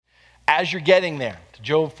as you're getting there, to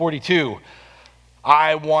Job 42,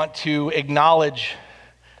 I want to acknowledge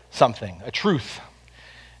something, a truth.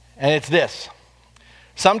 And it's this.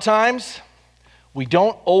 Sometimes we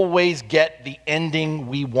don't always get the ending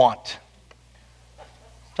we want.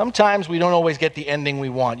 Sometimes we don't always get the ending we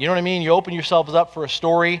want. You know what I mean? You open yourselves up for a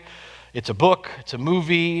story. It's a book, it's a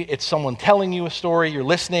movie, it's someone telling you a story, you're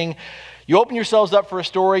listening. You open yourselves up for a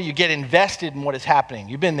story, you get invested in what is happening.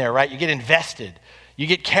 You've been there, right? You get invested. You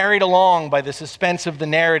get carried along by the suspense of the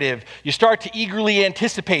narrative. You start to eagerly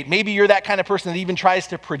anticipate. Maybe you're that kind of person that even tries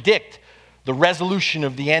to predict the resolution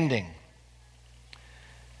of the ending.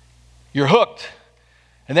 You're hooked.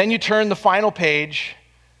 And then you turn the final page.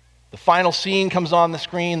 The final scene comes on the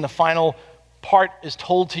screen. The final part is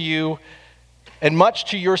told to you. And much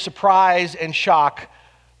to your surprise and shock,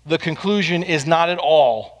 the conclusion is not at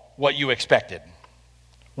all what you expected.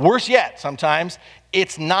 Worse yet, sometimes,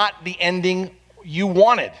 it's not the ending you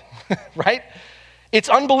wanted, right? It's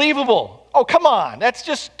unbelievable. Oh, come on. That's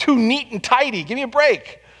just too neat and tidy. Give me a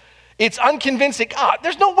break. It's unconvincing.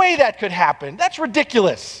 There's no way that could happen. That's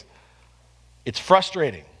ridiculous. It's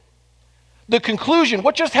frustrating. The conclusion,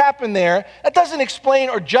 what just happened there, that doesn't explain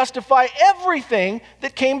or justify everything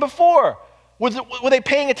that came before. Were they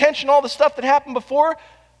paying attention to all the stuff that happened before?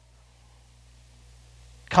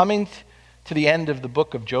 Coming to the end of the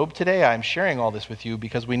book of Job today, I'm sharing all this with you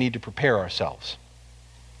because we need to prepare ourselves.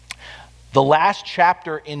 The last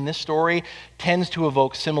chapter in this story tends to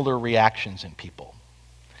evoke similar reactions in people.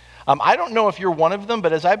 I don't know if you're one of them,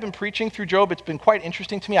 but as I've been preaching through Job, it's been quite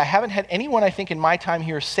interesting to me. I haven't had anyone, I think, in my time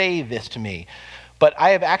here say this to me, but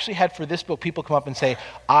I have actually had for this book people come up and say,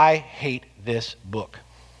 I hate this book.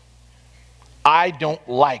 I don't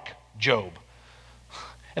like Job.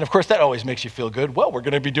 And of course, that always makes you feel good. Well, we're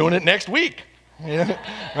going to be doing it next week,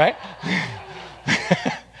 right?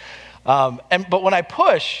 But when I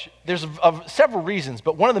push, there's several reasons,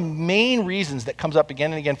 but one of the main reasons that comes up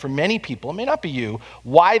again and again for many people, it may not be you,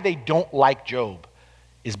 why they don't like Job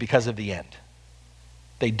is because of the end.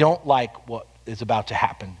 They don't like what is about to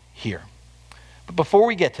happen here. But before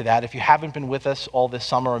we get to that, if you haven't been with us all this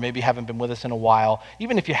summer, or maybe you haven't been with us in a while,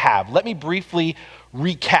 even if you have, let me briefly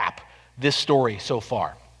recap this story so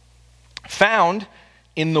far. Found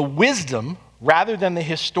in the wisdom rather than the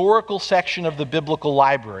historical section of the biblical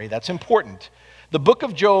library, that's important. The book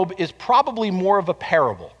of Job is probably more of a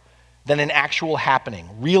parable than an actual happening,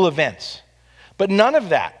 real events. But none of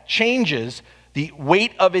that changes the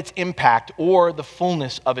weight of its impact or the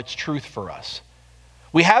fullness of its truth for us.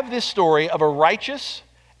 We have this story of a righteous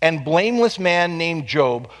and blameless man named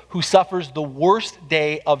Job who suffers the worst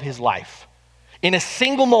day of his life. In a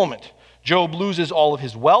single moment, Job loses all of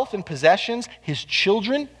his wealth and possessions, his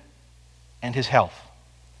children, and his health.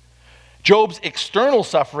 Job's external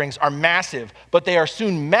sufferings are massive, but they are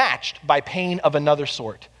soon matched by pain of another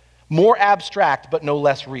sort, more abstract but no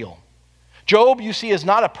less real. Job, you see, is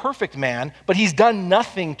not a perfect man, but he's done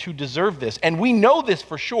nothing to deserve this. And we know this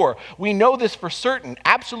for sure. We know this for certain,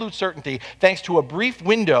 absolute certainty, thanks to a brief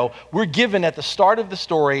window we're given at the start of the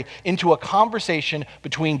story into a conversation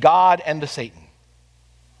between God and the Satan.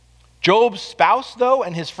 Job's spouse, though,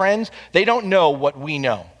 and his friends, they don't know what we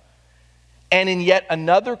know. And in yet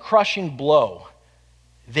another crushing blow,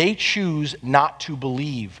 they choose not to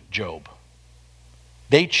believe Job.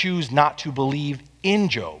 They choose not to believe in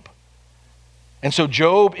Job. And so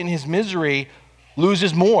Job, in his misery,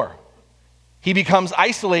 loses more. He becomes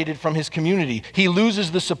isolated from his community. He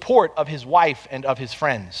loses the support of his wife and of his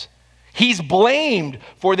friends. He's blamed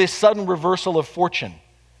for this sudden reversal of fortune.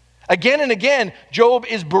 Again and again, Job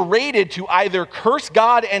is berated to either curse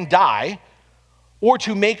God and die, or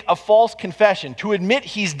to make a false confession, to admit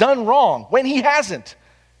he's done wrong when he hasn't,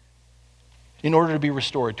 in order to be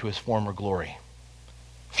restored to his former glory.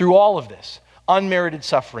 Through all of this, unmerited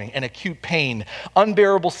suffering and acute pain,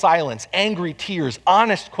 unbearable silence, angry tears,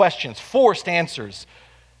 honest questions, forced answers,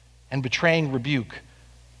 and betraying rebuke,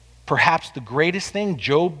 perhaps the greatest thing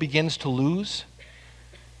Job begins to lose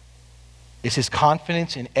is his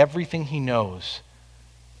confidence in everything he knows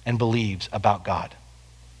and believes about God.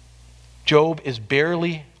 Job is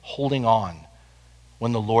barely holding on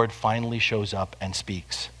when the Lord finally shows up and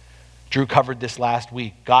speaks. Drew covered this last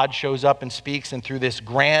week. God shows up and speaks, and through this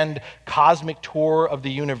grand cosmic tour of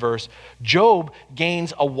the universe, Job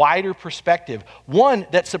gains a wider perspective, one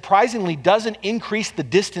that surprisingly doesn't increase the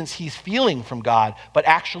distance he's feeling from God, but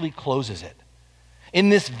actually closes it. In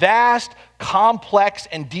this vast, complex,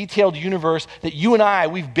 and detailed universe that you and I,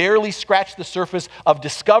 we've barely scratched the surface of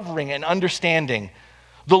discovering and understanding,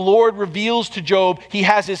 the Lord reveals to Job he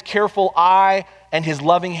has his careful eye and his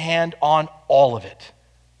loving hand on all of it,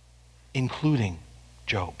 including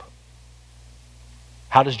Job.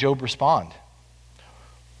 How does Job respond?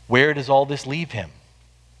 Where does all this leave him?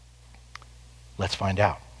 Let's find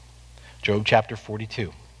out. Job chapter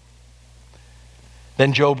 42.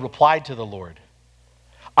 Then Job replied to the Lord,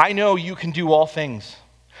 I know you can do all things.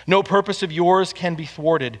 No purpose of yours can be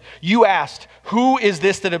thwarted. You asked, who is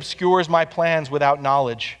this that obscures my plans without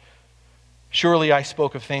knowledge? Surely I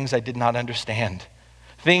spoke of things I did not understand,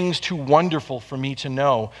 things too wonderful for me to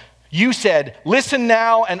know. You said, listen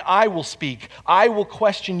now and I will speak. I will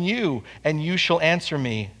question you and you shall answer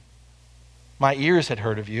me. My ears had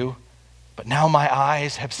heard of you, but now my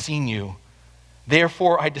eyes have seen you.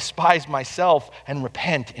 Therefore I despise myself and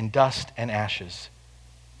repent in dust and ashes.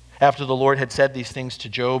 After the Lord had said these things to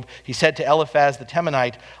Job, he said to Eliphaz the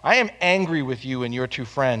Temanite, I am angry with you and your two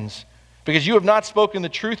friends, because you have not spoken the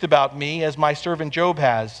truth about me as my servant Job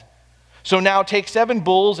has. So now take 7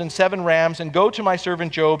 bulls and 7 rams and go to my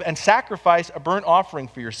servant Job and sacrifice a burnt offering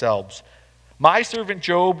for yourselves. My servant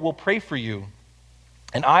Job will pray for you,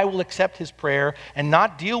 and I will accept his prayer and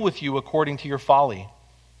not deal with you according to your folly.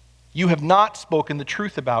 You have not spoken the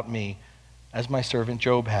truth about me as my servant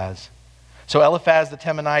Job has. So Eliphaz the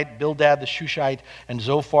Temanite, Bildad the Shushite, and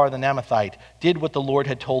Zophar the Naamathite did what the Lord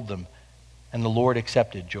had told them, and the Lord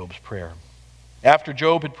accepted Job's prayer. After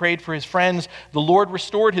Job had prayed for his friends, the Lord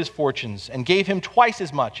restored his fortunes and gave him twice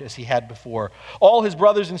as much as he had before. All his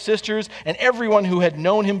brothers and sisters and everyone who had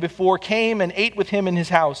known him before came and ate with him in his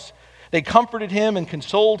house. They comforted him and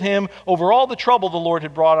consoled him over all the trouble the Lord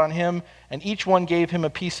had brought on him, and each one gave him a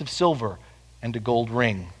piece of silver and a gold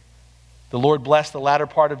ring. The Lord blessed the latter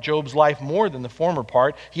part of Job's life more than the former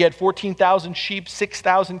part. He had 14,000 sheep,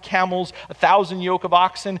 6,000 camels, 1,000 yoke of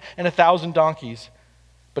oxen, and 1,000 donkeys.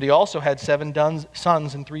 But he also had 7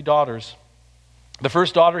 sons and 3 daughters. The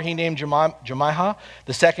first daughter he named Jemimah,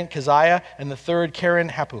 the second Keziah, and the third Karen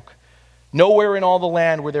Hapuk. Nowhere in all the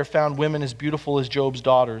land were there found women as beautiful as Job's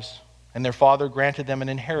daughters, and their father granted them an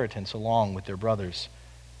inheritance along with their brothers.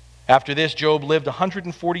 After this, Job lived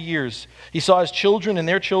 140 years. He saw his children and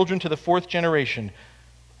their children to the 4th generation.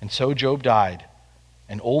 And so Job died,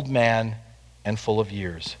 an old man and full of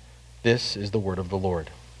years. This is the word of the Lord.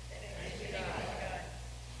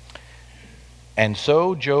 And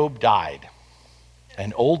so Job died,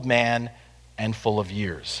 an old man and full of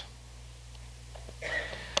years.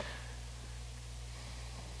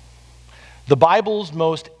 The Bible's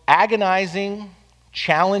most agonizing,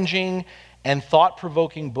 challenging, and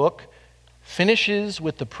thought-provoking book finishes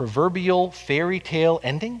with the proverbial fairy tale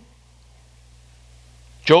ending.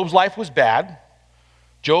 Job's life was bad.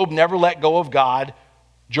 Job never let go of God.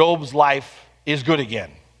 Job's life is good again.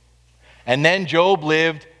 And then Job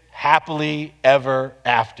lived happily ever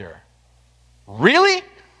after. Really?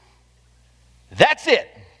 That's it.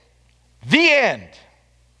 The end.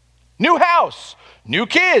 New house, new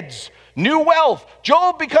kids, new wealth.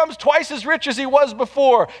 Job becomes twice as rich as he was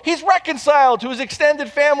before. He's reconciled to his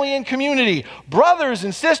extended family and community. Brothers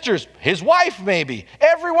and sisters, his wife maybe.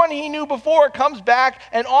 Everyone he knew before comes back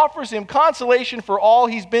and offers him consolation for all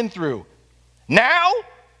he's been through. Now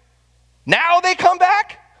they come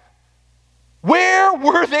back? Where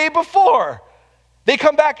were they before? They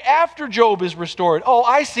come back after Job is restored. Oh,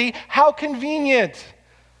 I see. How convenient.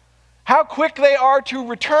 How quick they are to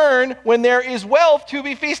return when there is wealth to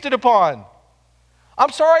be feasted upon.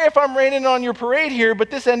 I'm sorry if I'm raining on your parade here,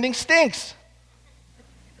 but this ending stinks.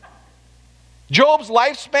 Job's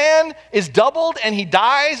lifespan is doubled and he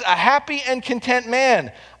dies a happy and content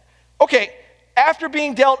man. Okay, after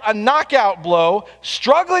being dealt a knockout blow,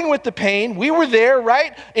 struggling with the pain, we were there,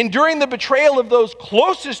 right? Enduring the betrayal of those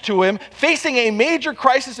closest to him, facing a major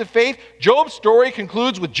crisis of faith, Job's story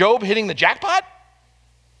concludes with Job hitting the jackpot?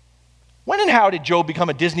 When and how did Job become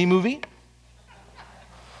a Disney movie?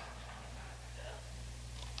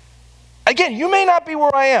 Again, you may not be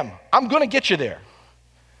where I am. I'm going to get you there.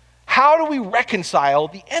 How do we reconcile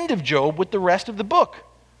the end of Job with the rest of the book?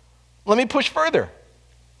 Let me push further.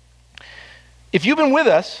 If you've been with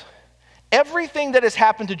us, everything that has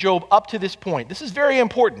happened to Job up to this point, this is very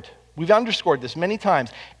important. We've underscored this many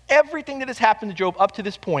times. Everything that has happened to Job up to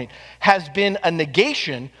this point has been a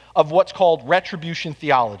negation of what's called retribution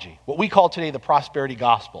theology, what we call today the prosperity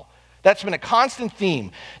gospel. That's been a constant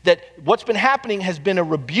theme, that what's been happening has been a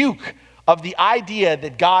rebuke of the idea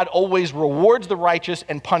that God always rewards the righteous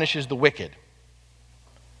and punishes the wicked.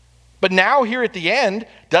 But now here at the end,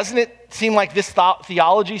 doesn't it seem like this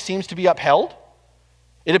theology seems to be upheld?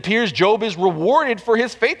 It appears Job is rewarded for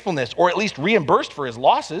his faithfulness, or at least reimbursed for his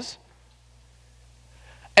losses.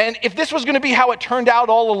 And if this was going to be how it turned out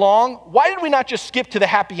all along, why did we not just skip to the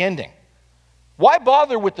happy ending? Why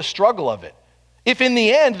bother with the struggle of it, if in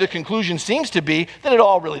the end the conclusion seems to be that it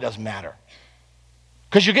all really doesn't matter?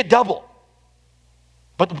 because you get double,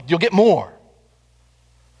 but you'll get more.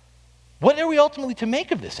 What are we ultimately to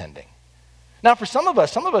make of this ending? Now, for some of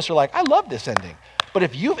us are like, I love this ending. But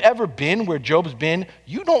if you've ever been where Job's been,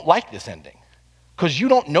 you don't like this ending because you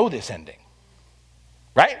don't know this ending,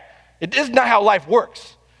 right? It is not how life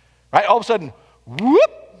works, right? All of a sudden,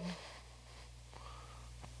 whoop.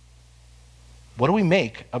 What do we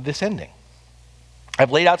make of this ending?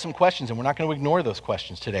 I've laid out some questions, and we're not going to ignore those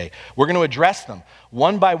questions today. We're going to address them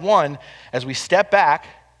one by one as we step back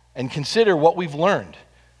and consider what we've learned,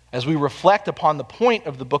 as we reflect upon the point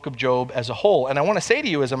of the book of Job as a whole. And I want to say to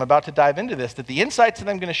you as I'm about to dive into this, that the insights that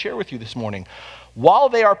I'm going to share with you this morning, while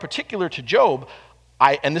they are particular to Job,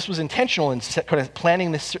 and this was intentional in kind of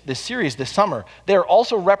planning this series this summer, they're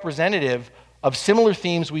also representative of similar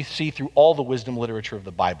themes we see through all the wisdom literature of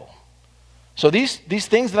the Bible. So these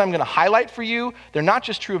things that I'm going to highlight for you, they're not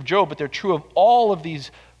just true of Job, but they're true of all of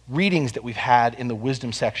these readings that we've had in the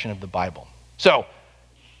wisdom section of the Bible. So,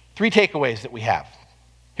 3 takeaways that we have.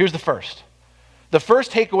 Here's the first. The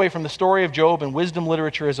first takeaway from the story of Job and wisdom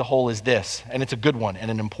literature as a whole is this, and it's a good one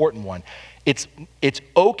and an important one. It's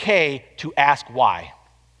okay to ask why.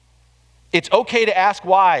 It's okay to ask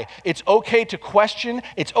why. It's okay to question.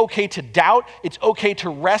 It's okay to doubt. It's okay to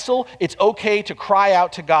wrestle. It's okay to cry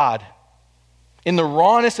out to God. In the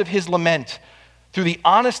rawness of his lament, through the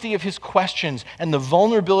honesty of his questions and the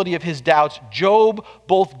vulnerability of his doubts, Job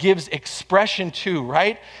both gives expression to,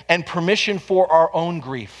 right, and permission for our own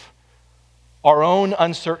grief, our own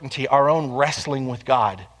uncertainty, our own wrestling with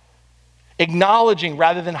God. Acknowledging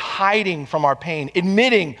rather than hiding from our pain,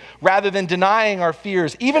 admitting rather than denying our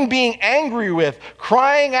fears, even being angry with,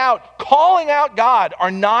 crying out, calling out God are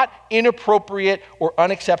not inappropriate or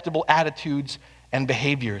unacceptable attitudes and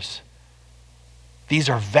behaviors. These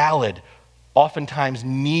are valid, oftentimes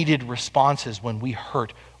needed responses when we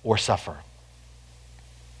hurt or suffer.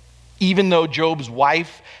 Even though Job's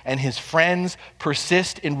wife and his friends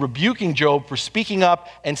persist in rebuking Job for speaking up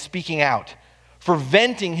and speaking out, for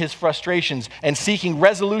venting his frustrations and seeking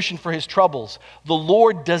resolution for his troubles, the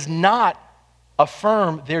Lord does not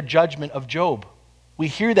affirm their judgment of Job. We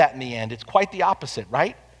hear that in the end. It's quite the opposite,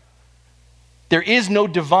 right? There is no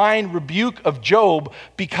divine rebuke of Job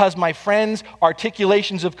because my friends'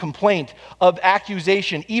 articulations of complaint, of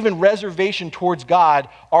accusation, even reservation towards God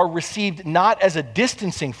are received not as a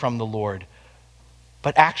distancing from the Lord,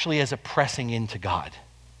 but actually as a pressing into God.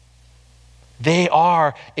 They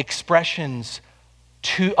are expressions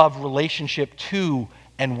of relationship to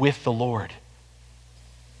and with the Lord.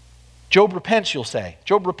 Job repents, you'll say.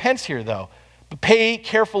 Job repents here, though. But pay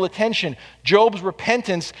careful attention. Job's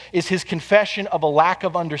repentance is his confession of a lack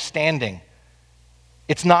of understanding.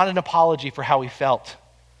 It's not an apology for how he felt,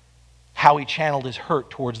 how he channeled his hurt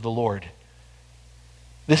towards the Lord.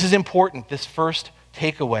 This is important, this first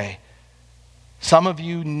takeaway. Some of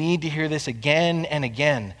you need to hear this again and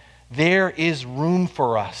again. There is room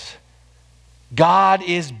for us. God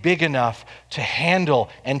is big enough to handle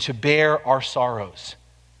and to bear our sorrows,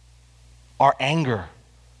 our anger,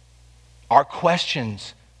 our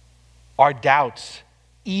questions, our doubts,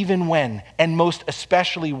 even when, and most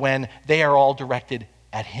especially when, they are all directed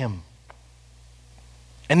at Him.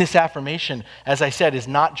 And this affirmation, as I said, is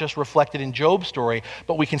not just reflected in Job's story,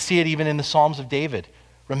 but we can see it even in the Psalms of David.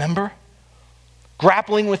 Remember?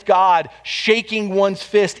 Grappling with God, shaking one's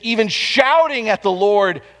fist, even shouting at the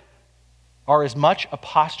Lord are as much a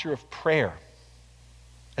posture of prayer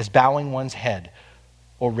as bowing one's head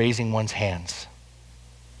or raising one's hands.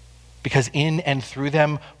 Because in and through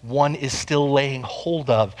them, one is still laying hold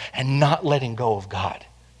of and not letting go of God.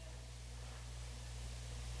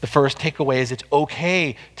 The first takeaway is it's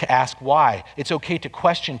okay to ask why. It's okay to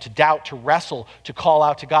question, to doubt, to wrestle, to call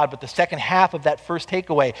out to God. But the second half of that first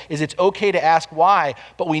takeaway is it's okay to ask why,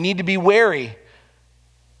 but we need to be wary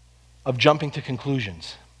of jumping to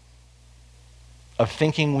conclusions, of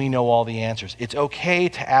thinking we know all the answers. It's okay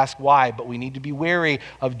to ask why, but we need to be wary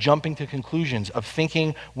of jumping to conclusions, of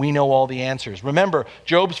thinking we know all the answers. Remember,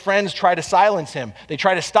 Job's friends try to silence him. They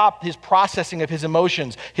try to stop his processing of his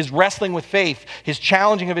emotions, his wrestling with faith, his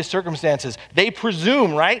challenging of his circumstances. They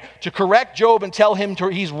presume, right, to correct Job and tell him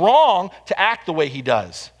he's wrong to act the way he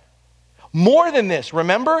does. More than this,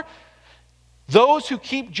 remember, those who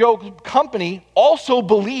keep Job company also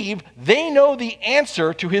believe they know the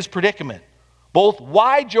answer to his predicament, both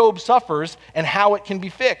why Job suffers and how it can be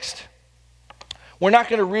fixed. We're not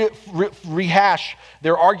going to rehash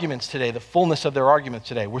their arguments today, the fullness of their arguments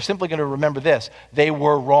today. We're simply going to remember this: they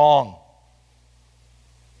were wrong.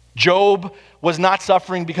 Job was not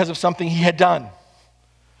suffering because of something he had done.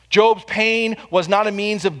 Job's pain was not a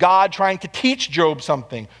means of God trying to teach Job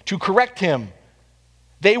something, to correct him.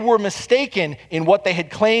 They were mistaken in what they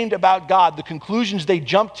had claimed about God, the conclusions they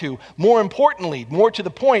jumped to. More importantly, more to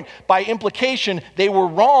the point, by implication, they were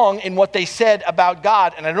wrong in what they said about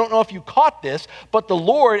God. And I don't know if you caught this, but the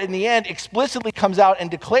Lord in the end explicitly comes out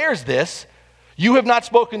and declares this. You have not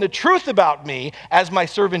spoken the truth about me, as my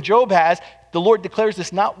servant Job has. The Lord declares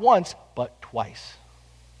this not once, but twice.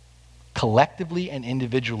 Collectively and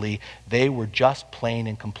individually, they were just plain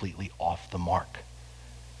and completely off the mark.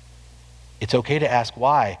 It's okay to ask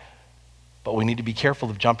why, but we need to be careful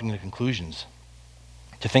of jumping to conclusions,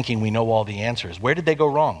 to thinking we know all the answers. Where did they go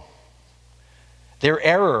wrong? Their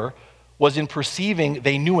error was in perceiving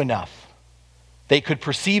they knew enough. They could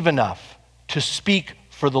perceive enough to speak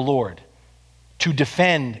for the Lord, to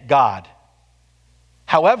defend God.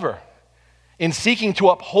 However, in seeking to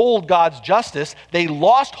uphold God's justice, they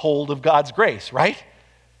lost hold of God's grace, right?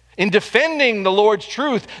 In defending the Lord's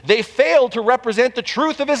truth, they failed to represent the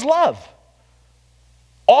truth of his love.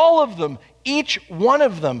 All of them, each one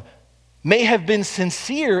of them, may have been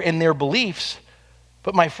sincere in their beliefs,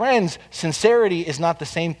 but my friends, sincerity is not the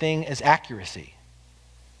same thing as accuracy.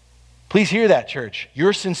 Please hear that, church.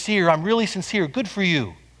 You're sincere. I'm really sincere. Good for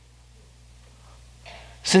you.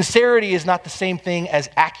 Sincerity is not the same thing as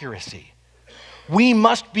accuracy. We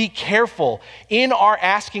must be careful in our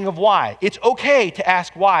asking of why. It's okay to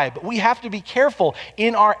ask why, but we have to be careful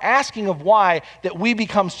in our asking of why that we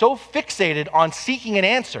become so fixated on seeking an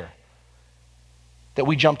answer that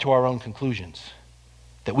we jump to our own conclusions,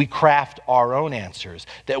 that we craft our own answers,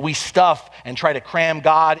 that we stuff and try to cram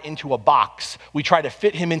God into a box. We try to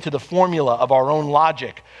fit him into the formula of our own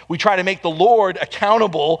logic. We try to make the Lord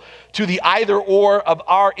accountable to the either or of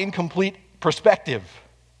our incomplete perspective.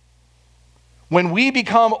 When we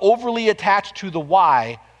become overly attached to the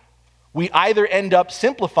why, we either end up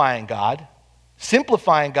simplifying God,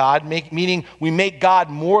 meaning we make God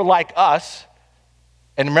more like us.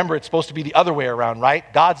 And remember, it's supposed to be the other way around,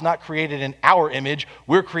 right? God's not created in our image.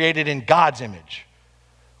 We're created in God's image.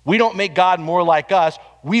 We don't make God more like us.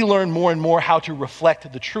 We learn more and more how to reflect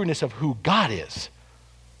the trueness of who God is.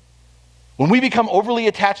 When we become overly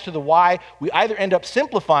attached to the why, we either end up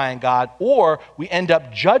simplifying God or we end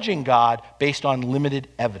up judging God based on limited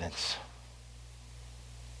evidence.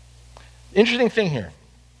 Interesting thing here.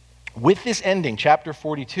 With this ending, chapter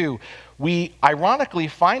 42, we ironically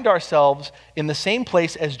find ourselves in the same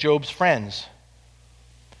place as Job's friends.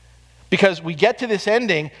 Because we get to this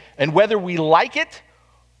ending, and whether we like it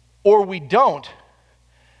or we don't,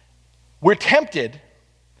 we're tempted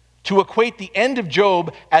to equate the end of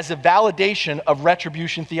Job as a validation of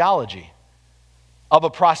retribution theology, of a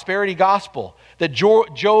prosperity gospel, that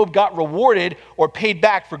Job got rewarded or paid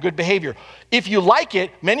back for good behavior. If you like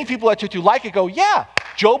it, many people that took to like it go, yeah,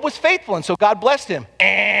 Job was faithful, and so God blessed him.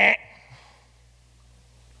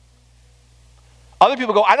 Other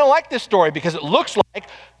people go, I don't like this story because it looks like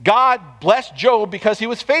God blessed Job because he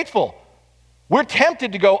was faithful. We're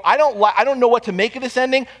tempted to go, I don't know what to make of this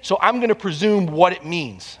ending, so I'm going to presume what it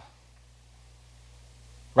means.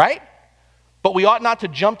 Right? But we ought not to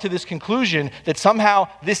jump to this conclusion that somehow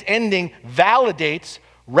this ending validates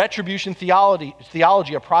retribution theology,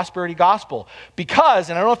 a prosperity gospel. Because,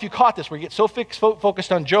 and I don't know if you caught this, we get so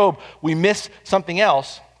focused on Job, we miss something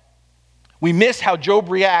else. We miss how God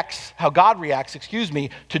reacts,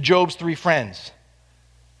 to Job's three friends.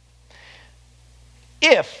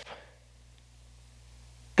 If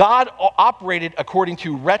God operated according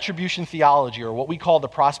to retribution theology, or what we call the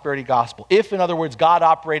prosperity gospel. If, in other words, God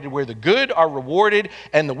operated where the good are rewarded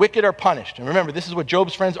and the wicked are punished. And remember, this is what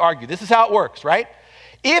Job's friends argue. This is how it works, right?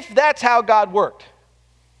 If that's how God worked,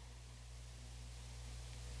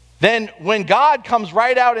 then when God comes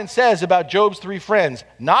right out and says about Job's three friends,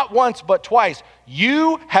 not once but twice,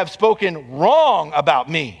 you have spoken wrong about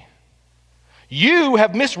me. You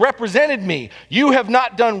have misrepresented me. You have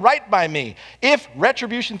not done right by me. If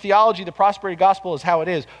retribution theology, the prosperity gospel, is how it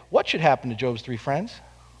is, what should happen to Job's three friends?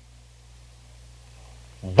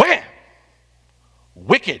 Wham!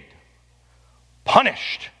 Wicked.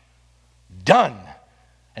 Punished. Done.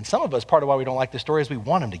 And some of us, part of why we don't like this story is we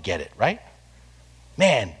want him to get it, right?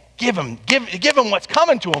 Man, give him what's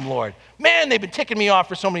coming to him, Lord. Man, they've been ticking me off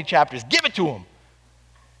for so many chapters. Give it to him.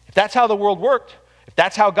 If that's how the world worked, if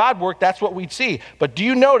that's how God worked, that's what we'd see. But do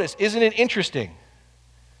you notice, isn't it interesting?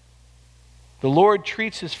 The Lord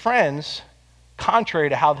treats his friends contrary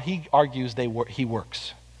to how he argues he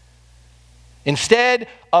works. Instead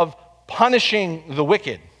of punishing the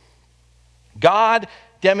wicked, God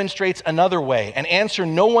demonstrates another way, an answer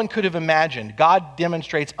no one could have imagined. God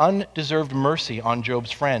demonstrates undeserved mercy on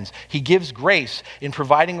Job's friends. He gives grace in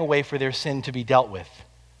providing a way for their sin to be dealt with.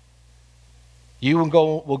 You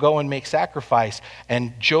will go and make sacrifice,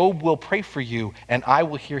 and Job will pray for you, and I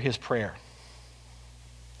will hear his prayer.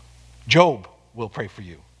 Job will pray for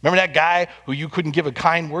you. Remember that guy who you couldn't give a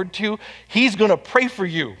kind word to? He's going to pray for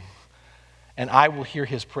you, and I will hear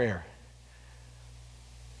his prayer.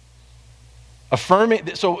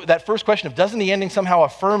 Affirming, so that first question of doesn't the ending somehow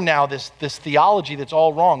affirm now this theology that's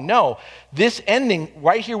all wrong? No. This ending,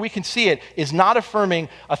 right here we can see it, is not affirming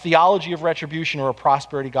a theology of retribution or a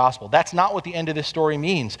prosperity gospel. That's not what the end of this story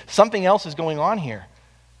means. Something else is going on here.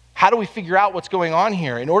 How do we figure out what's going on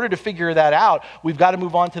here? In order to figure that out, we've got to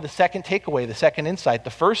move on to the second takeaway, the second insight.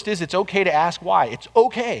 The first is it's okay to ask why. It's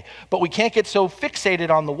okay, but we can't get so fixated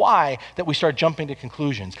on the why that we start jumping to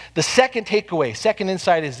conclusions. The second takeaway, second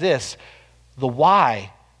insight is this: the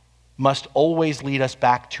why must always lead us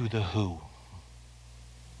back to the who.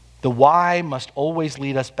 The why must always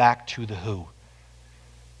lead us back to the who.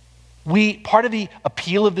 Part of the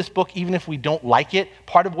appeal of this book, even if we don't like it,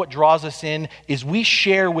 part of what draws us in is we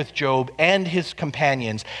share with Job and his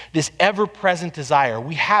companions this ever-present desire.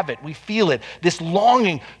 We have it, we feel it, this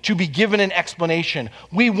longing to be given an explanation.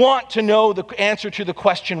 We want to know the answer to the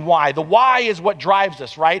question why. The why is what drives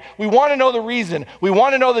us, right? We want to know the reason. We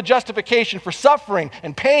want to know the justification for suffering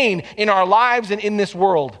and pain in our lives and in this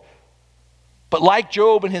world. But like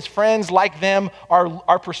Job and his friends, like them,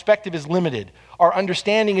 our perspective is limited. Our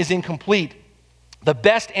understanding is incomplete. The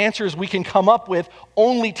best answers we can come up with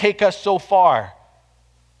only take us so far.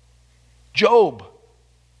 Job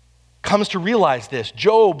comes to realize this.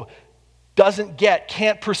 Job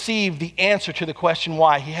can't perceive the answer to the question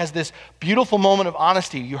why. He has this beautiful moment of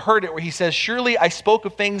honesty. You heard it where he says, "Surely I spoke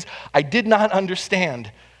of things I did not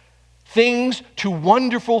understand, things too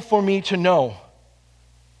wonderful for me to know."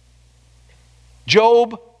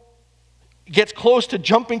 Job gets close to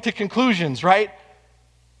jumping to conclusions, right?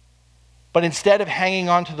 But instead of hanging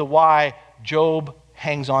on to the why, Job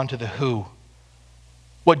hangs on to the who.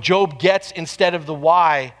 What Job gets instead of the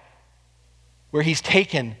why, where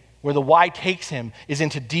the why takes him, is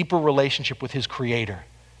into deeper relationship with his Creator,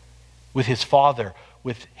 with his Father,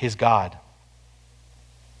 with his God.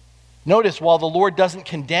 Notice, while the Lord doesn't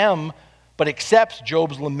condemn, but accepts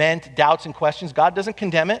Job's lament, doubts, and questions, God doesn't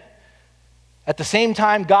condemn it. At the same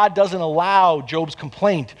time, God doesn't allow Job's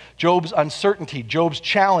complaint, Job's uncertainty, Job's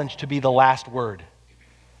challenge to be the last word.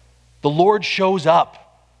 The Lord shows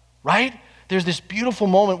up, right? There's this beautiful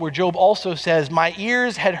moment where Job also says, "My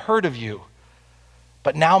ears had heard of you,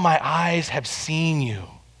 but now my eyes have seen you."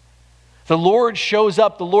 The Lord shows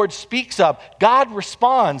up, the Lord speaks up, God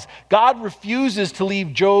responds. God refuses to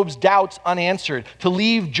leave Job's doubts unanswered, to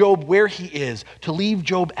leave Job where he is, to leave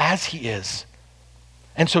Job as he is.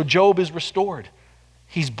 And so Job is restored.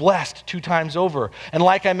 He's blessed 2 times over. And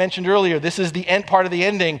like I mentioned earlier, this is the end part of the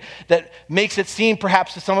ending that makes it seem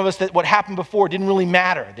perhaps to some of us that what happened before didn't really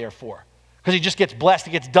matter, therefore. Because he just gets blessed,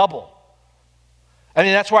 he gets double. I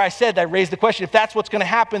mean, that's why I raised the question, if that's what's going to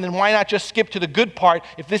happen, then why not just skip to the good part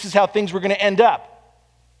if this is how things were going to end up?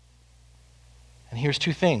 And here's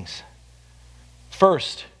 2 things.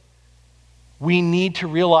 First, we need to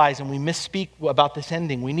realize, and we misspeak about this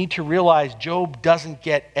ending, we need to realize Job doesn't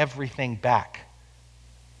get everything back.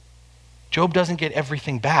 Job doesn't get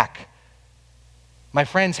everything back. My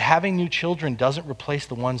friends, having new children doesn't replace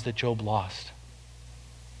the ones that Job lost.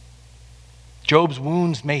 Job's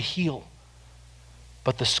wounds may heal,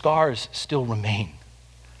 but the scars still remain.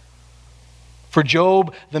 For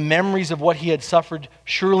Job, the memories of what he had suffered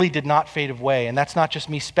surely did not fade away. And that's not just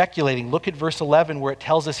me speculating. Look at verse 11 where it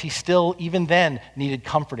tells us he still, even then, needed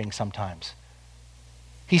comforting sometimes.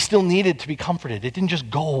 He still needed to be comforted. It didn't just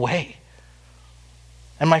go away.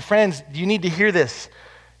 And my friends, you need to hear this.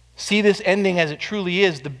 See this ending as it truly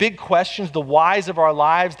is. The big questions, the whys of our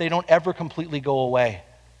lives, they don't ever completely go away.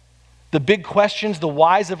 The big questions, the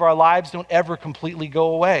whys of our lives don't ever completely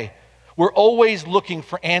go away. We're always looking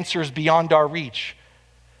for answers beyond our reach,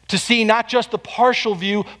 to see not just the partial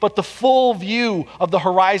view, but the full view of the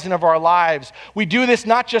horizon of our lives. We do this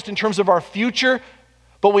not just in terms of our future,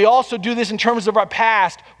 but we also do this in terms of our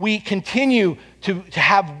past. We continue to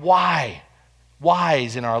have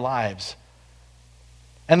whys in our lives.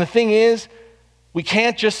 And the thing is, we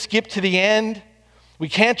can't just skip to the end. We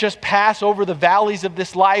can't just pass over the valleys of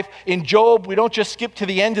this life. In Job, we don't just skip to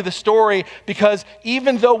the end of the story, because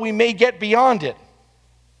even though we may get beyond it,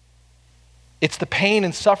 it's the pain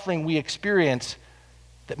and suffering we experience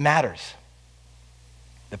that matters.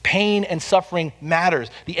 The pain and suffering matters.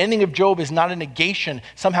 The ending of Job is not a negation,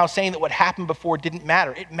 somehow saying that what happened before didn't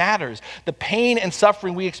matter. It matters. The pain and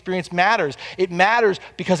suffering we experience matters. It matters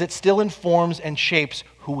because it still informs and shapes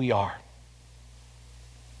who we are,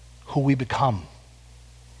 who we become.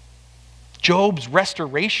 Job's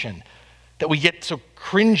restoration that we get so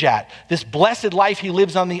cringe at, this blessed life he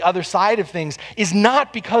lives on the other side of things, is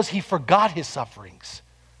not because he forgot his sufferings.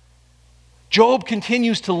 Job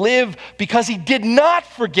continues to live because he did not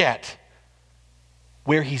forget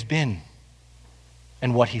where he's been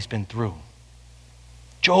and what he's been through.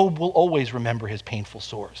 Job will always remember his painful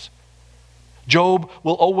sores. Job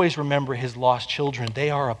will always remember his lost children. They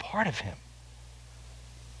are a part of him.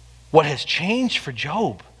 What has changed for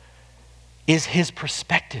Job is his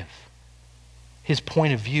perspective, his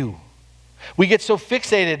point of view. We get so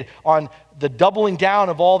fixated on the doubling down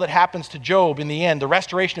of all that happens to Job in the end, the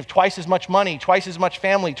restoration of twice as much money, twice as much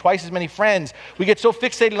family, twice as many friends. We get so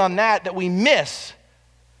fixated on that we miss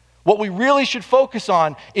what we really should focus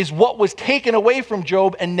on is what was taken away from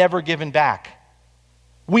Job and never given back.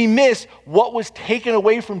 We miss what was taken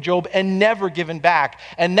away from Job and never given back.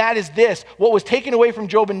 And that is this. What was taken away from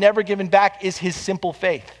Job and never given back is his simple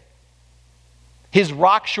faith. His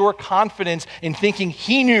rock-sure confidence in thinking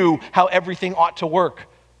he knew how everything ought to work.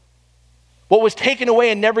 What was taken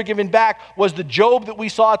away and never given back was the Job that we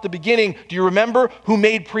saw at the beginning, do you remember, who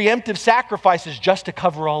made preemptive sacrifices just to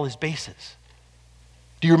cover all his bases.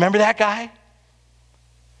 Do you remember that guy?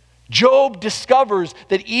 Job discovers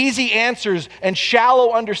that easy answers and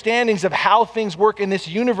shallow understandings of how things work in this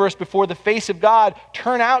universe before the face of God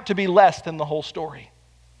turn out to be less than the whole story.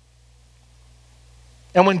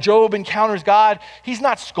 And when Job encounters God, he's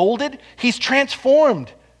not scolded, he's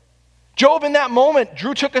transformed. Job in that moment,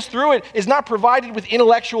 Drew took us through it, is not provided with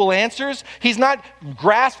intellectual answers. He's not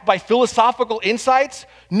grasped by philosophical insights.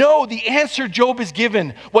 No, the answer Job is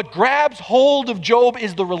given, what grabs hold of Job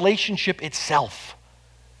is the relationship itself.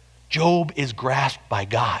 Job is grasped by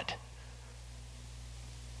God.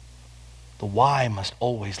 The why must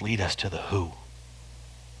always lead us to the who.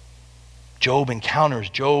 Job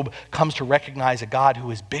comes to recognize a God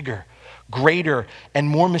who is bigger, greater, and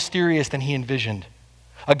more mysterious than he envisioned.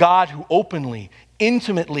 A God who openly,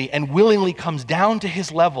 intimately, and willingly comes down to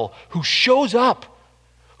his level, who shows up,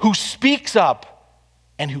 who speaks up,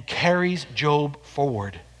 and who carries Job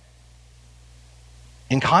forward.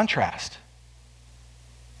 In contrast,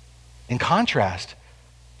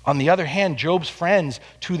 on the other hand, Job's friends,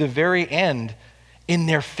 to the very end, in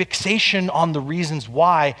their fixation on the reasons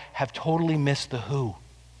why, have totally missed the who.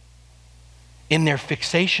 In their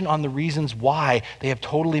fixation on the reasons why, they have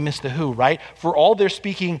totally missed the who, right? For all they're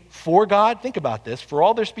speaking for God, think about this, for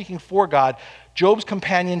all they're speaking for God, Job's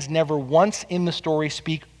companions never once in the story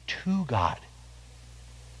speak to God.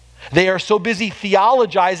 They are so busy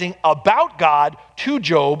theologizing about God to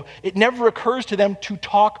Job, it never occurs to them to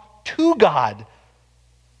talk to God,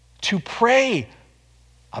 to pray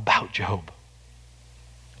about Job.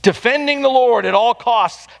 Defending the Lord at all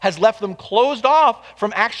costs has left them closed off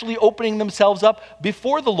from actually opening themselves up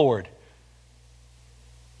before the Lord.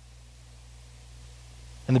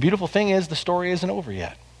 And the beautiful thing is, the story isn't over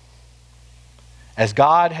yet. As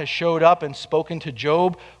God has showed up and spoken to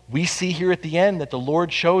Job, we see here at the end that the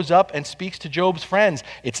Lord shows up and speaks to Job's friends.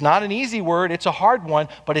 It's not an easy word, it's a hard one,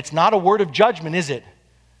 but it's not a word of judgment, is it?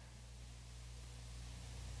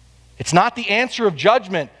 It's not the answer of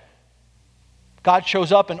judgment. God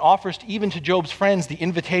shows up and offers even to Job's friends the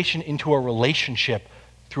invitation into a relationship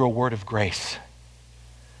through a word of grace.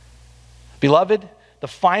 Beloved, the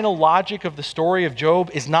final logic of the story of Job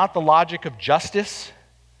is not the logic of justice.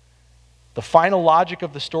 The final logic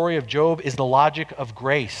of the story of Job is the logic of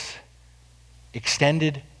grace,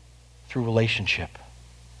 extended through relationship.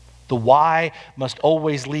 The why must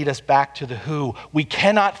always lead us back to the who. We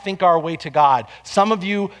cannot think our way to God. Some of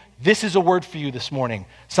you, this is a word for you this morning.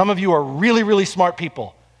 Some of you are really, really smart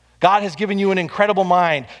people. God has given you an incredible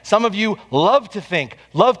mind. Some of you love to think,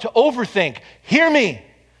 love to overthink. Hear me.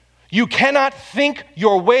 You cannot think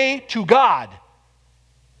your way to God.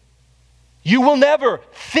 You will never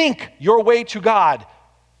think your way to God.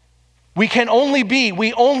 We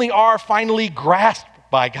only are finally grasped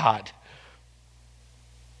by God.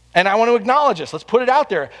 And I want to acknowledge this. Let's put it out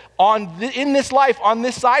there. In this life, on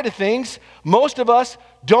this side of things, most of us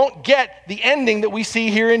don't get the ending that we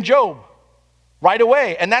see here in Job right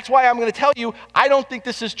away. And that's why I'm going to tell you, I don't think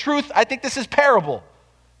this is truth. I think this is parable.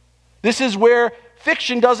 This is where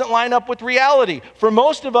fiction doesn't line up with reality. For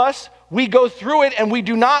most of us, we go through it and we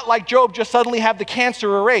do not, like Job, just suddenly have the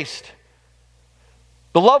cancer erased.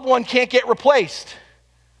 The loved one can't get replaced.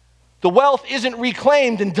 The wealth isn't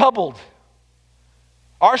reclaimed and doubled.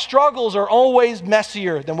 Our struggles are always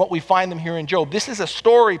messier than what we find them here in Job. This is a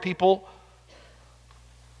story, people.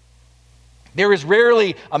 There is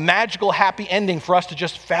rarely a magical happy ending for us to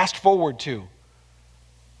just fast forward to.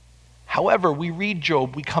 However, we read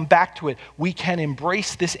Job, we come back to it, we can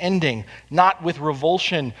embrace this ending, not with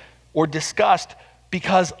revulsion or disgust,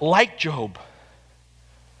 because like Job,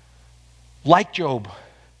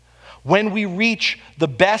 when we reach the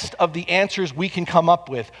best of the answers we can come up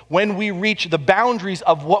with, when we reach the boundaries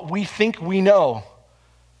of what we think we know,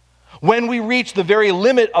 when we reach the very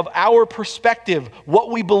limit of our perspective,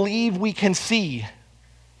 what we believe we can see,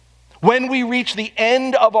 when we reach the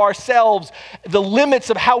end of ourselves, the limits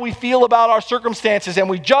of how we feel about our circumstances, and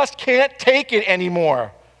we just can't take it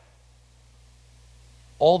anymore,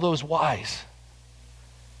 all those whys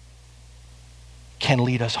can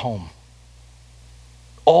lead us home.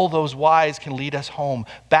 All those whys can lead us home,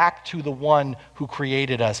 back to the one who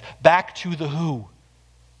created us, back to the who.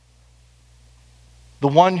 The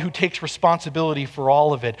one who takes responsibility for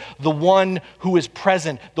all of it, the one who is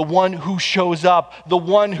present, the one who shows up, the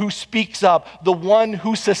one who speaks up, the one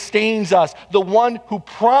who sustains us, the one who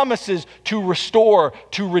promises to restore,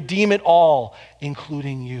 to redeem it all,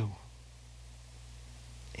 including you.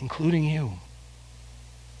 Including you.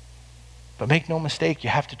 But make no mistake, you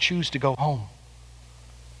have to choose to go home.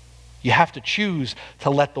 You have to choose to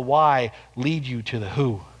let the why lead you to the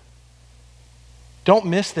who. Don't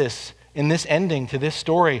miss this in this ending to this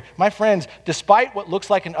story. My friends, despite what looks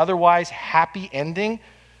like an otherwise happy ending,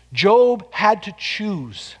 Job had to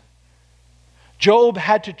choose. Job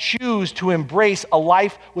had to choose to embrace a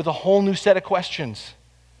life with a whole new set of questions.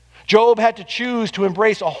 Job had to choose to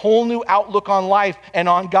embrace a whole new outlook on life and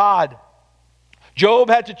on God. Job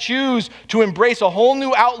had to choose to embrace a whole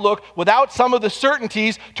new outlook without some of the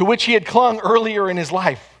certainties to which he had clung earlier in his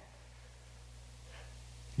life.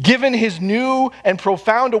 Given his new and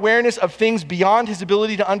profound awareness of things beyond his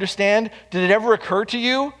ability to understand, did it ever occur to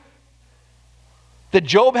you that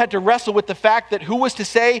Job had to wrestle with the fact that who was to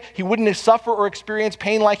say he wouldn't suffer or experience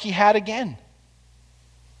pain like he had again?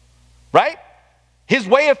 Right? His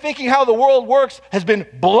way of thinking how the world works has been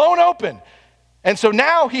blown open. And so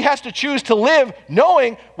now he has to choose to live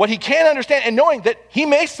knowing what he can't understand and knowing that he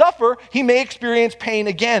may suffer, he may experience pain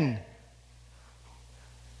again.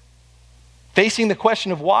 Facing the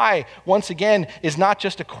question of why, once again, is not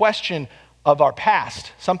just a question of our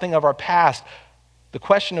past, something of our past. The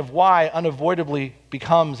question of why unavoidably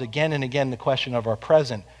becomes again and again the question of our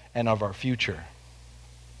present and of our future.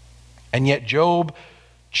 And yet Job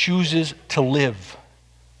chooses to live.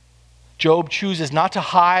 Job chooses not to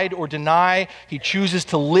hide or deny. He chooses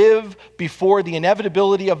to live before the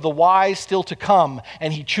inevitability of the why still to come.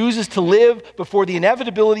 And he chooses to live before the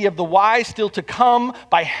inevitability of the why still to come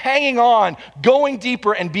by hanging on, going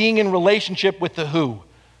deeper, and being in relationship with the who.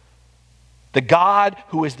 The God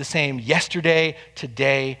who is the same yesterday,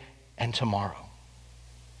 today, and tomorrow.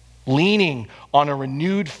 Leaning on a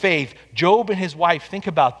renewed faith, Job and his wife, think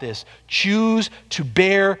about this, choose to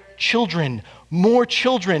bear children, more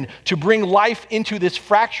children, to bring life into this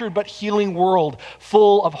fractured but healing world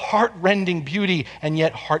full of heart-rending beauty and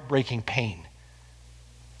yet heartbreaking pain.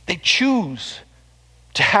 They choose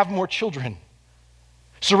to have more children.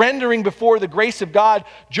 Surrendering before the grace of God,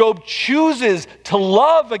 Job chooses to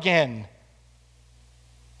love again,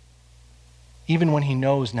 even when he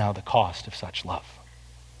knows now the cost of such love.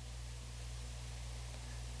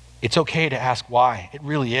 It's okay to ask why. It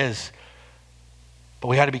really is. But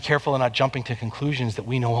we got to be careful in not jumping to conclusions that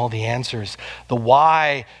we know all the answers. The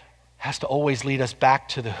why has to always lead us back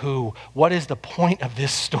to the who. What is the point of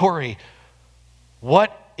this story?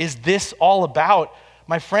 What is this all about?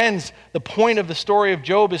 My friends, the point of the story of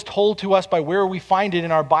Job is told to us by where we find it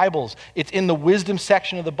in our Bibles. It's in the wisdom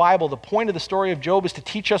section of the Bible. The point of the story of Job is to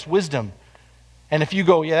teach us wisdom. And if you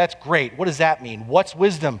go, yeah, that's great. What does that mean? What's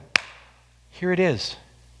wisdom? Here it is.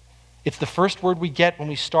 It's the first word we get when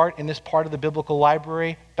we start in this part of the biblical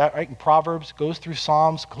library, right in Proverbs, goes through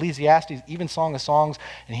Psalms, Ecclesiastes, even Song of Songs,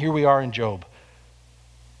 and here we are in Job.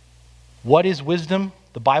 What is wisdom?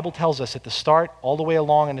 The Bible tells us at the start, all the way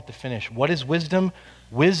along, and at the finish. What is wisdom?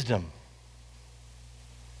 Wisdom.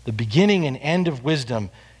 The beginning and end of wisdom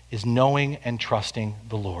is knowing and trusting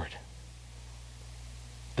the Lord.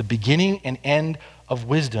 The beginning and end of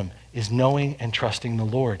wisdom is knowing and trusting the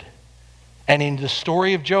Lord. And in the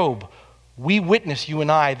story of Job, we witness, you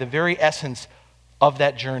and I, the very essence of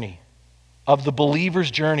that journey, of the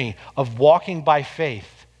believer's journey of walking by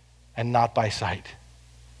faith and not by sight.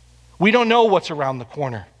 We don't know what's around the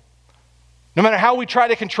corner. No matter how we try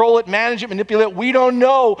to control it, manage it, manipulate it, we don't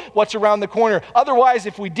know what's around the corner. Otherwise,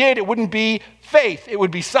 if we did, it wouldn't be faith, it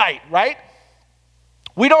would be sight, right?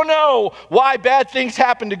 We don't know why bad things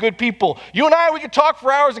happen to good people. You and I, we could talk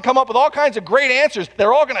for hours and come up with all kinds of great answers.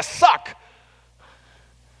 They're all going to suck.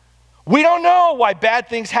 We don't know why bad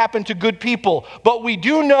things happen to good people, but we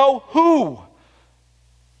do know who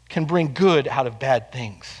can bring good out of bad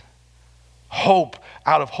things. Hope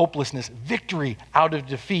out of hopelessness, victory out of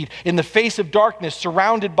defeat. In the face of darkness,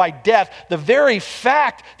 surrounded by death, the very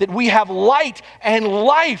fact that we have light and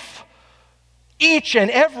life each and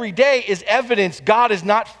every day is evidence God is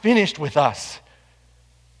not finished with us,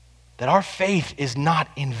 that our faith is not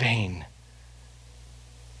in vain.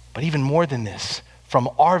 But even more than this, from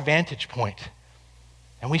our vantage point,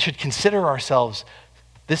 and we should consider ourselves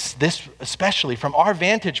this especially from our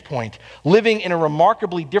vantage point, living in a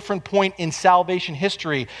remarkably different point in salvation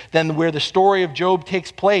history than where the story of Job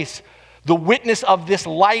takes place. The witness of this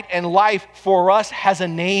light and life for us has a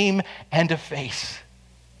name and a face.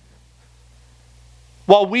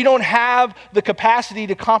 While we don't have the capacity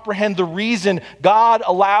to comprehend the reason God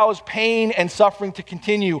allows pain and suffering to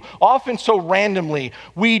continue, often so randomly,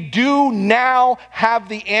 we do now have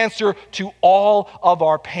the answer to all of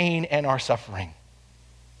our pain and our suffering.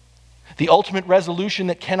 The ultimate resolution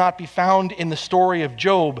that cannot be found in the story of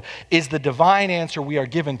Job is the divine answer we are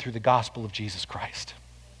given through the gospel of Jesus Christ.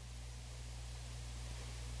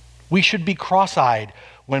 We should be cross-eyed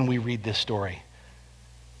when we read this story.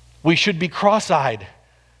 We should be cross-eyed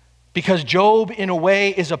because Job, in a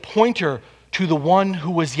way, is a pointer to the one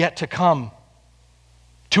who was yet to come,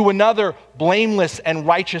 to another blameless and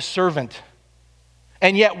righteous servant,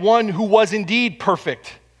 and yet one who was indeed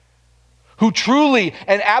perfect, who truly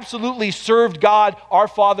and absolutely served God, our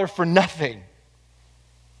Father, for nothing,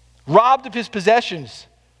 robbed of his possessions,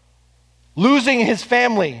 losing his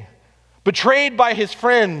family, betrayed by his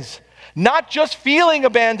friends, not just feeling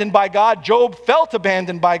abandoned by God. Job felt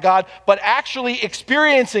abandoned by God, but actually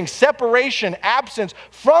experiencing separation, absence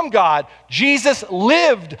from God. Jesus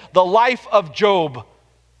lived the life of Job.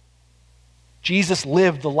 Jesus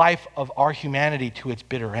lived the life of our humanity to its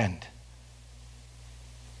bitter end,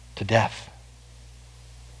 to death.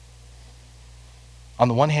 On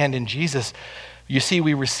the one hand, in Jesus, you see,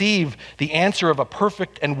 we receive the answer of a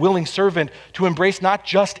perfect and willing servant to embrace not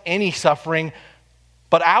just any suffering,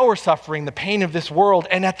 but our suffering, the pain of this world.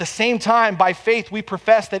 And at the same time, by faith, we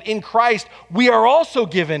profess that in Christ, we are also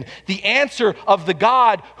given the answer of the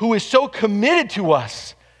God who is so committed to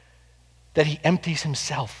us that he empties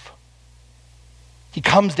himself. He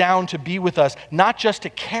comes down to be with us, not just to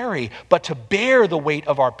carry, but to bear the weight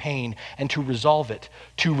of our pain and to resolve it,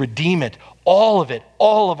 to redeem it, all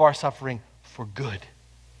of our suffering for good.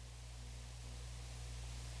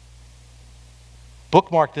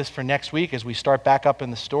 Bookmark this for next week as we start back up in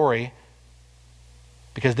the story,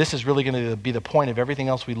 because this is really going to be the point of everything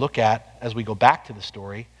else we look at as we go back to the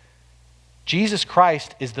story. Jesus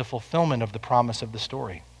Christ is the fulfillment of the promise of the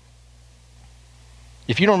story.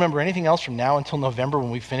 If you don't remember anything else from now until November when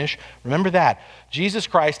we finish, remember that. Jesus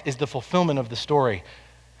Christ is the fulfillment of the story.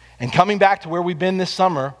 And coming back to where we've been this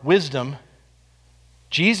summer, wisdom,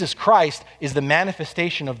 Jesus Christ is the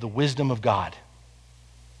manifestation of the wisdom of God.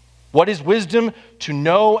 What is wisdom? To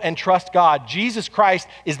know and trust God. Jesus Christ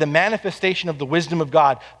is the manifestation of the wisdom of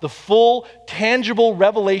God, the full, tangible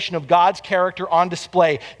revelation of God's character on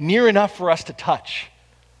display, near enough for us to touch,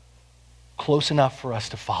 close enough for us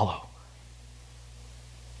to follow.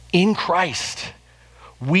 In Christ,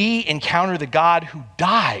 we encounter the God who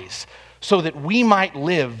dies so that we might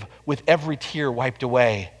live with every tear wiped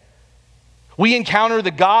away. We encounter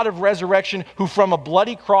the God of resurrection who from a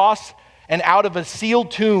bloody cross and out of a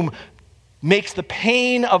sealed tomb makes the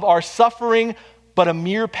pain of our suffering but a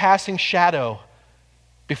mere passing shadow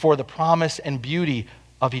before the promise and beauty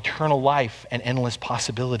of eternal life and endless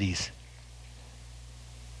possibilities.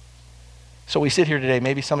 So we sit here today.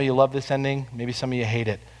 Maybe some of you love this ending. Maybe some of you hate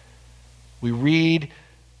it. We read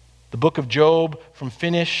the book of Job from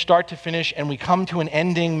start to finish, and we come to an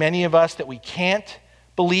ending, many of us, that we can't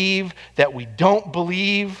believe, that we don't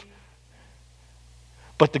believe.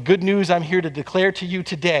 But the good news I'm here to declare to you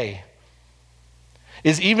today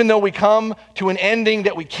is even though we come to an ending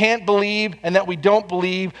that we can't believe and that we don't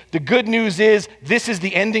believe, the good news is this is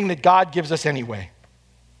the ending that God gives us anyway.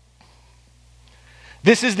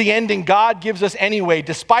 This is the ending God gives us anyway,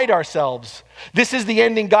 despite ourselves. This is the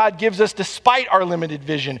ending God gives us despite our limited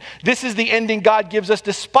vision. This is the ending God gives us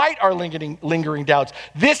despite our lingering doubts.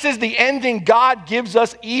 This is the ending God gives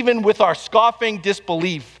us even with our scoffing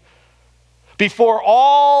disbelief. Before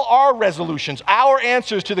all our resolutions, our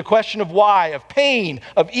answers to the question of why, of pain,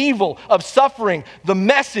 of evil, of suffering, the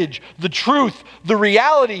message, the truth, the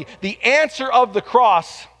reality, the answer of the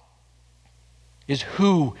cross is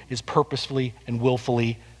who is purposefully and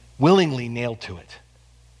willingly nailed to it.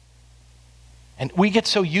 And we get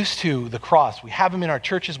so used to the cross. We have them in our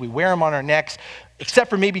churches. We wear them on our necks. except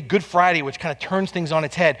for maybe Good Friday, which kind of turns things on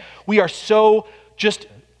its head. We are so just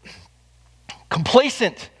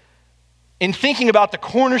complacent in thinking about the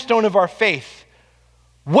cornerstone of our faith.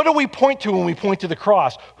 What do we point to when we point to the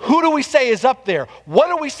cross? Who do we say is up there? What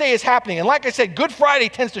do we say is happening? And like I said, Good Friday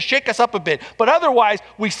tends to shake us up a bit, but otherwise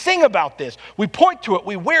we sing about this. We point to it,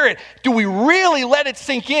 we wear it. Do we really let it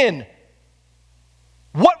sink in?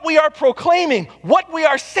 What we are proclaiming, what we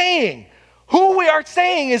are saying, who we are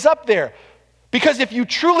saying is up there. Because if you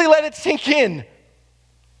truly let it sink in,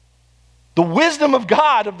 the wisdom of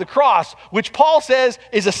God of the cross, which Paul says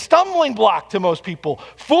is a stumbling block to most people,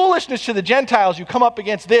 foolishness to the Gentiles, you come up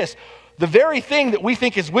against this. The very thing that we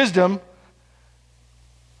think is wisdom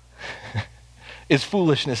is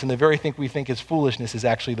foolishness, and the very thing we think is foolishness is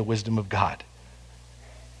actually the wisdom of God.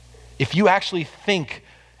 If you actually think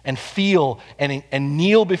and feel and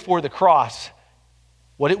kneel before the cross,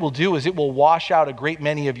 what it will do is it will wash out a great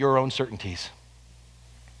many of your own certainties.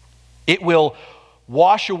 It will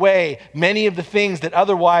wash away many of the things that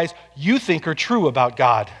otherwise you think are true about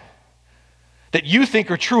God, that you think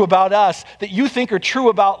are true about us, that you think are true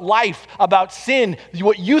about life, about sin,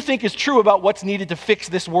 what you think is true about what's needed to fix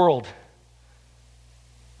this world.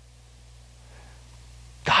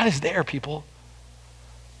 God is there, people.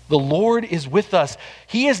 The Lord is with us.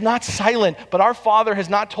 He is not silent, but our Father has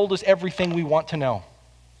not told us everything we want to know.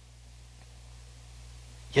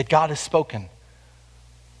 Yet God has spoken.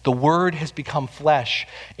 The Word has become flesh.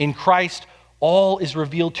 In Christ, all is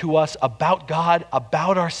revealed to us about God,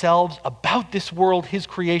 about ourselves, about this world, His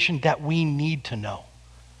creation, that we need to know.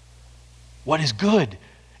 What is good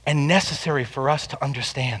and necessary for us to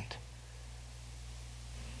understand.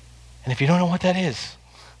 And if you don't know what that is,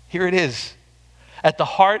 here it is. At the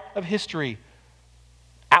heart of history,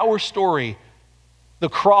 our story, the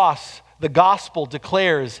cross, the gospel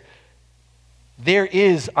declares there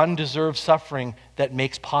is undeserved suffering that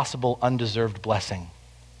makes possible undeserved blessing.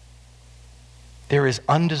 There is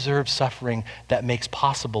undeserved suffering that makes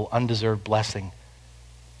possible undeserved blessing.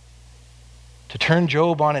 To turn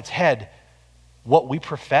Job on its head, what we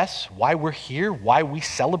profess, why we're here, why we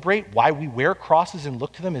celebrate, why we wear crosses and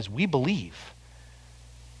look to them is we believe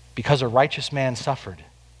because a righteous man suffered.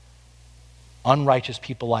 Unrighteous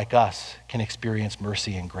people like us can experience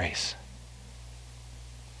mercy and grace.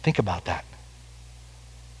 Think about that.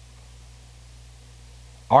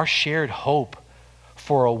 Our shared hope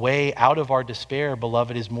for a way out of our despair,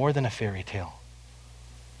 beloved, is more than a fairy tale.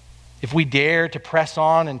 If we dare to press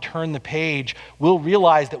on and turn the page, we'll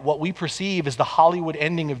realize that what we perceive as the Hollywood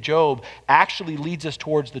ending of Job actually leads us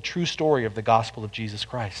towards the true story of the gospel of Jesus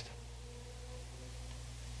Christ.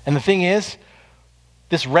 And the thing is,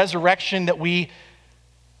 this resurrection that we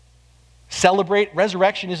celebrate,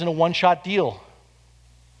 resurrection isn't a one-shot deal.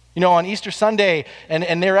 You know, on Easter Sunday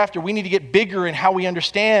and thereafter, we need to get bigger in how we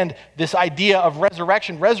understand this idea of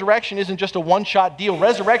resurrection. Resurrection isn't just a one-shot deal.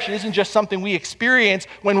 Resurrection isn't just something we experience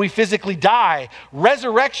when we physically die.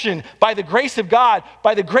 Resurrection, by the grace of God,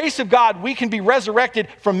 we can be resurrected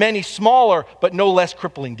from many smaller but no less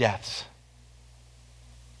crippling deaths.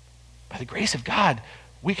 By the grace of God,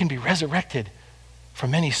 we can be resurrected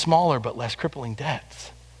from many smaller but less crippling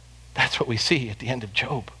deaths. That's what we see at the end of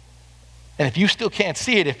Job. And if you still can't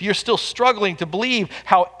see it, if you're still struggling to believe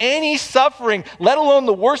how any suffering, let alone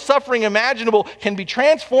the worst suffering imaginable, can be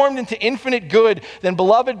transformed into infinite good, then,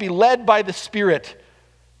 beloved, be led by the Spirit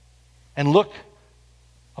and look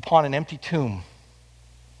upon an empty tomb.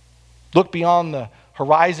 Look beyond the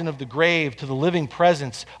horizon of the grave to the living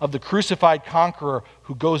presence of the crucified conqueror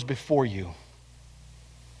who goes before you,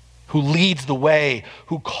 who leads the way,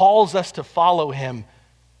 who calls us to follow him,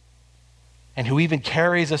 and who even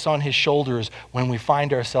carries us on his shoulders when we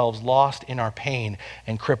find ourselves lost in our pain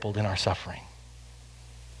and crippled in our suffering.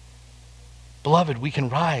 Beloved, we can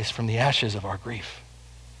rise from the ashes of our grief.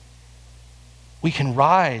 We can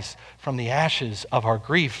rise from the ashes of our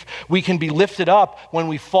grief. We can be lifted up when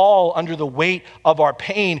we fall under the weight of our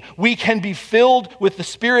pain. We can be filled with the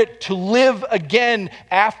Spirit to live again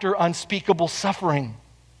after unspeakable suffering.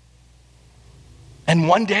 And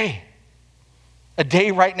one day, a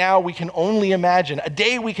day right now we can only imagine,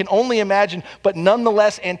 but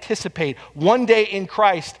nonetheless anticipate, one day in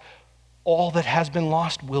Christ, all that has been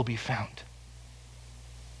lost will be found.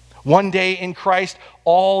 One day in Christ,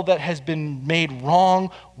 all that has been made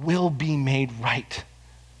wrong will be made right.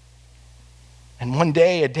 And one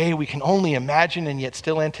day, a day we can only imagine and yet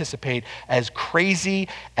still anticipate, as crazy,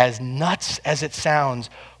 as nuts as it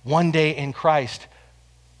sounds, one day in Christ,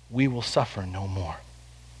 we will suffer no more.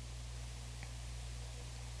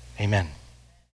 Amen.